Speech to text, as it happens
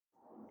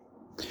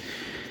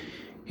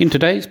In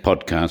today's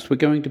podcast, we're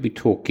going to be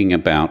talking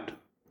about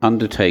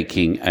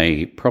undertaking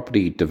a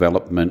property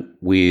development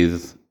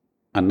with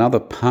another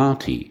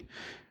party.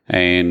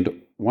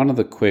 And one of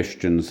the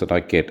questions that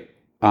I get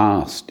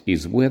asked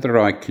is whether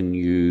I can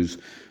use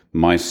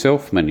my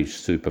self-managed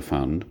super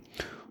fund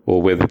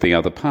or whether the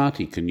other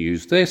party can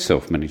use their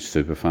self-managed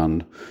super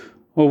fund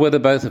or whether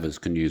both of us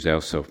can use our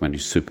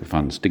self-managed super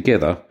funds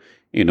together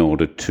in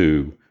order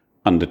to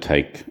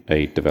undertake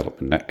a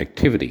development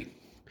activity.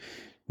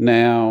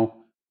 Now,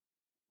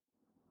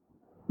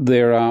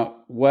 there are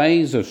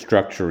ways of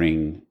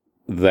structuring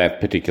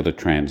that particular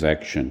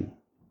transaction,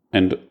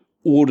 and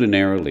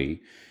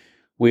ordinarily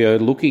we are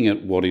looking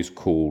at what is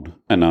called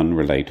an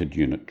unrelated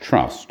unit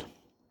trust.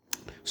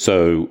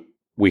 So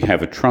we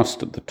have a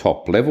trust at the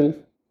top level.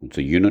 It's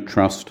a unit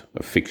trust,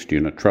 a fixed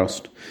unit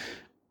trust,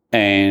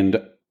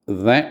 and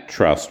that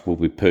trust will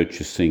be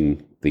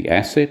purchasing the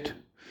asset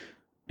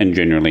and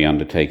generally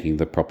undertaking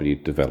the property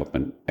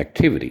development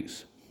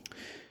activities.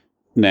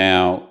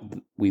 Now,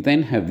 we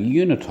then have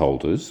unit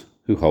holders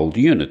who hold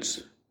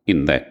units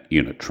in that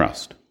unit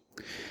trust.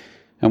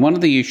 And one of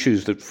the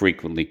issues that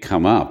frequently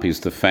come up is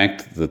the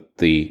fact that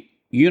the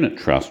unit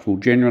trust will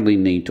generally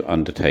need to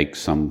undertake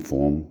some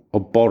form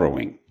of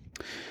borrowing.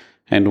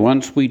 And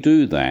once we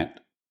do that,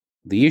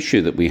 the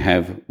issue that we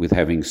have with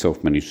having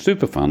self-managed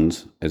super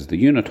funds as the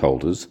unit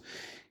holders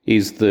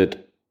is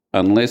that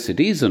unless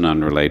it is an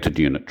unrelated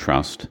unit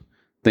trust,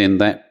 then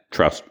that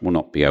trust will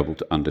not be able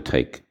to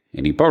undertake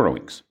any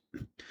borrowings.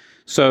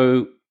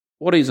 So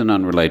what is an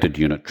unrelated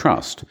unit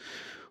trust?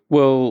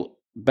 Well,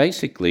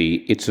 basically,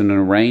 it's an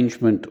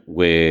arrangement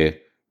where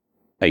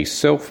a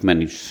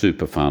self-managed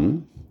super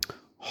fund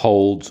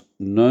holds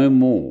no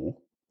more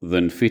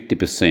than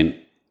 50%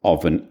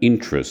 of an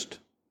interest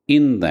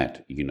in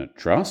that unit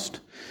trust.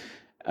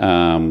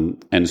 And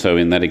so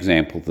in that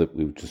example that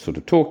we were just sort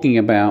of talking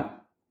about,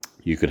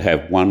 you could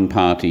have one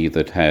party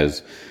that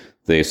has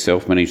their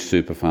self-managed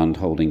super fund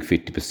holding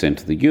 50%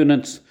 of the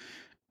units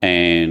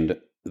and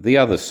the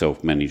other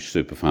self-managed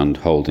super fund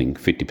holding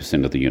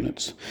 50% of the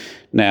units.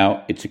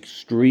 Now, it's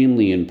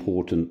extremely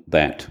important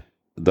that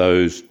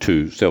those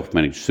two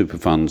self-managed super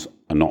funds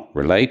are not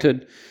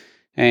related,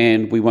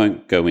 and we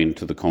won't go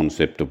into the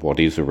concept of what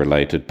is a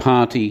related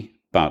party,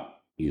 but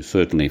you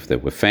certainly, if there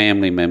were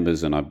family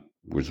members, and I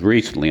was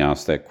recently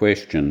asked that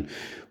question,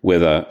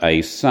 whether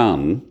a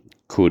son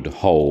could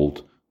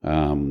hold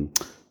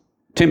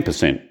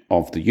 10%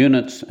 of the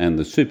units and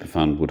the super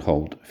fund would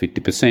hold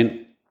 50%.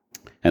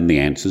 And the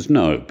answer is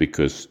no,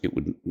 because it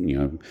would,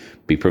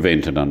 be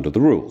prevented under the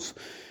rules.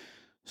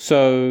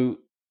 So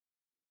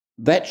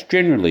that's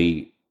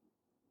generally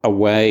a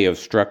way of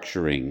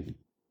structuring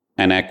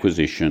an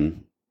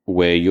acquisition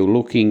where you're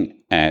looking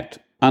at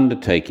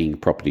undertaking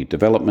property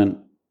development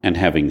and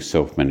having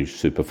self-managed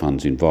super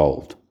funds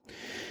involved.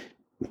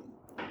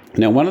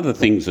 Now, one of the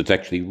things that's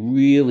actually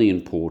really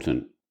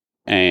important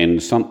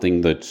and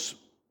something that's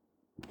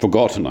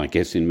forgotten, I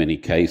guess, in many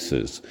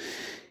cases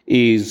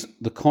is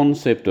the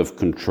concept of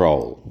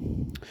control.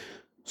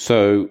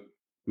 So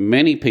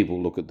many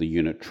people look at the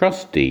unit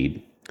trust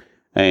deed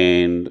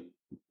and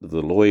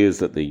the lawyers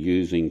that they're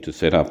using to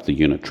set up the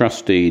unit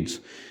trust deeds,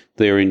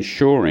 they're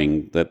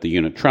ensuring that the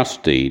unit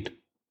trust deed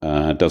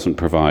doesn't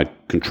provide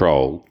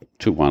control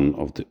to one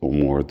of the or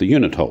more of the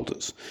unit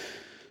holders.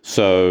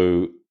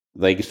 So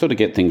they sort of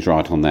get things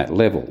right on that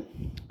level.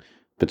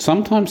 But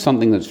sometimes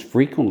something that's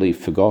frequently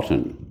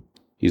forgotten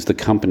is the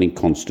company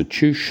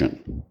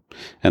constitution.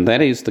 And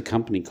that is the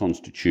company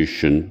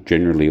constitution,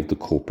 generally of the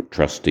corporate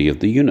trustee of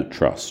the unit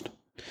trust.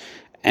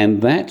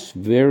 And that's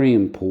very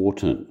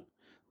important,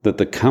 that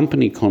the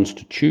company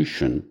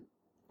constitution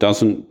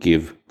doesn't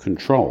give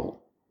control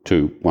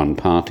to one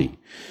party.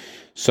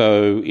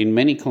 So in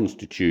many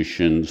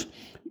constitutions,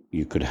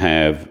 you could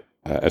have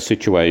a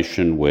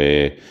situation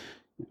where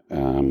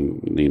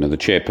the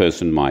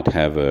chairperson might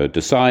have a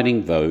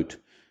deciding vote,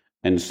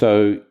 and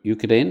so you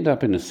could end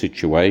up in a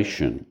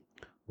situation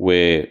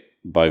where,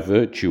 by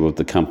virtue of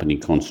the company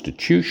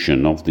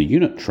constitution of the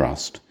unit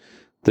trust,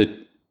 that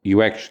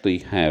you actually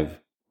have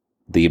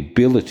the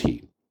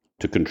ability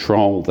to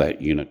control that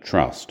unit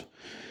trust.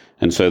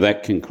 And so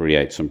that can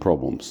create some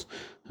problems.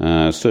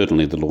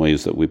 Certainly the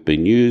lawyers that we've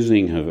been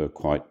using are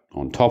quite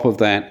on top of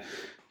that.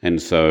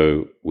 And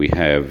so we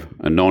have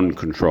a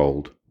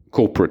non-controlled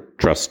corporate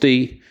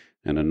trustee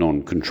and a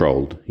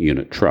non-controlled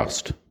unit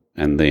trust.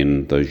 And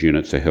then those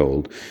units are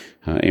held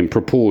in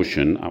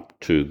proportion up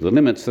to the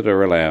limits that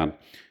are allowed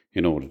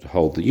in order to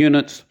hold the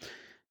units.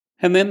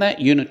 And then that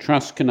unit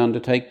trust can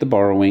undertake the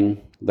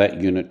borrowing, that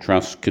unit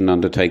trust can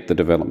undertake the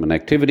development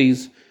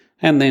activities,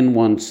 and then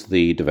once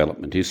the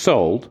development is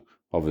sold,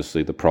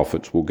 obviously the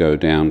profits will go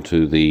down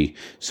to the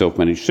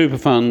self-managed super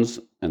funds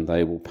and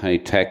they will pay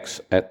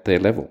tax at their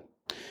level.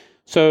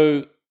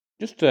 So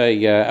just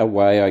a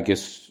way, I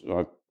guess,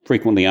 I've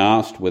frequently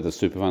asked whether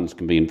super funds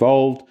can be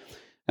involved,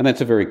 and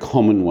that's a very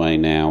common way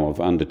now of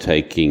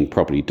undertaking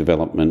property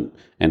development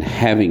and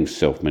having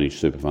self-managed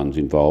super funds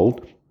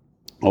involved.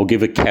 I'll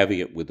give a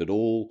caveat with it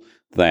all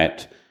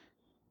that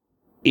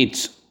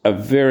It's a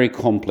very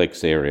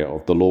complex area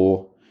of the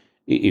law.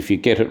 If you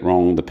get it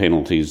wrong, the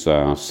penalties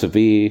are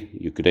severe.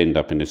 You could end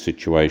up in a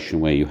situation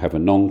where you have a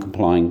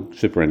non-complying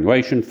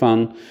superannuation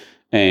fund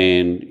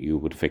and you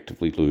would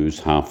effectively lose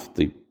half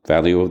the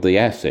value of the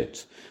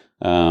assets.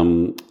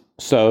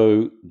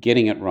 So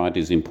getting it right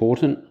is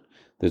important.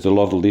 There's a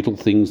lot of little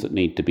things that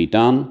need to be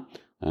done.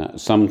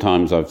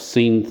 Sometimes I've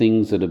seen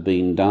things that have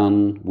been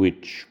done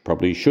which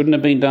probably shouldn't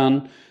have been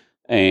done,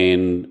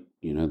 and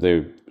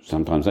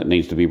sometimes that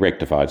needs to be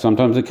rectified.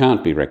 Sometimes it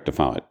can't be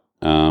rectified,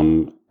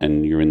 and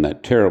you're in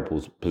that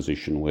terrible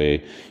position where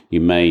you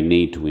may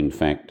need to, in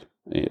fact,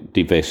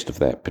 divest of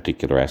that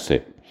particular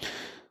asset.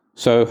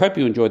 So hope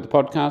you enjoyed the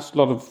podcast. A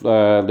lot of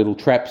little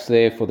traps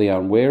there for the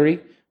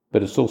unwary,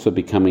 but it's also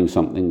becoming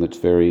something that's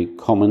very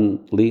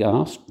commonly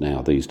asked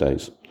now these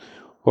days.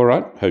 All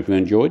right, hope you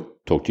enjoyed.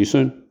 Talk to you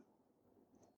soon.